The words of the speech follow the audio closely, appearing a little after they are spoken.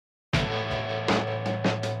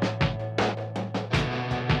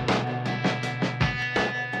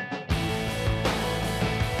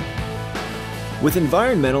With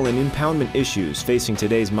environmental and impoundment issues facing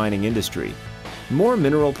today's mining industry, more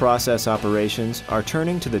mineral process operations are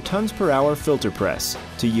turning to the tons per hour filter press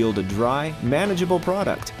to yield a dry, manageable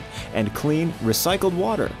product and clean, recycled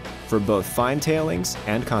water for both fine tailings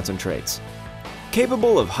and concentrates.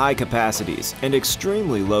 Capable of high capacities and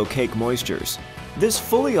extremely low cake moistures, this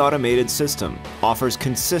fully automated system offers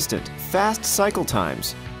consistent, fast cycle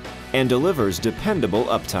times and delivers dependable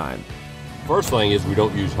uptime. First thing is we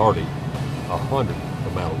don't use hardly 100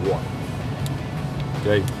 amount of water.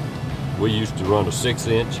 Okay, we used to run a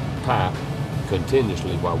 6-inch pipe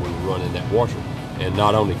continuously while we were running that washer. And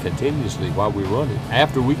not only continuously while we were running,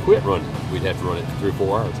 after we quit running, we'd have to run it for 3 or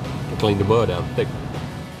 4 hours to clean the mud out thick.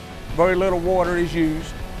 Very little water is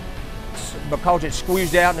used because it's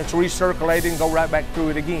squeezed out and it's recirculated and go right back through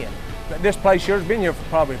it again. This place here's been here for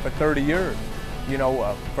probably 30 years, you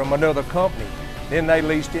know, from another company. Then they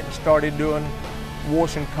leased it and started doing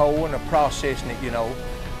washing coal and processing it, you know.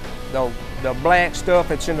 The black stuff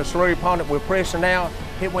that's in the slurry pond that we're pressing now,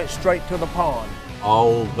 it went straight to the pond.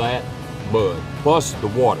 All that mud plus the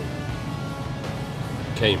water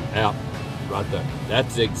came out right there.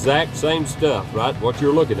 That's the exact same stuff, right? What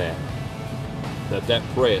you're looking at, that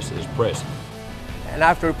press is pressing. And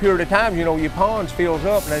after a period of time, you know, your ponds fills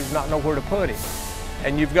up and there's not nowhere to put it.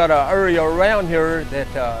 And you've got an area around here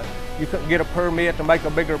that you couldn't get a permit to make a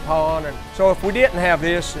bigger pond. And so if we didn't have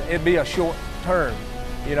this, it'd be a short term.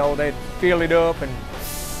 You know, they'd fill it up and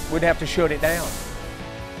we'd have to shut it down.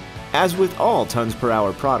 As with all tons per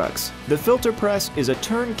hour products, the filter press is a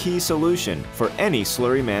turnkey solution for any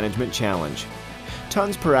slurry management challenge.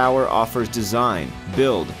 Tons per hour offers design,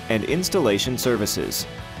 build, and installation services.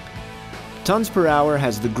 Tons per hour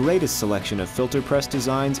has the greatest selection of filter press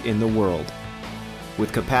designs in the world.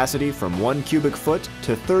 With capacity from 1 cubic foot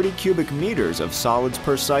to 30 cubic meters of solids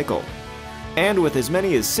per cycle, and with as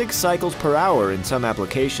many as 6 cycles per hour in some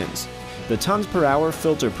applications, the tons per hour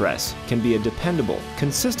filter press can be a dependable,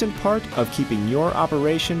 consistent part of keeping your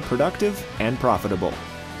operation productive and profitable.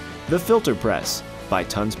 The Filter Press by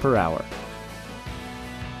Tons Per Hour.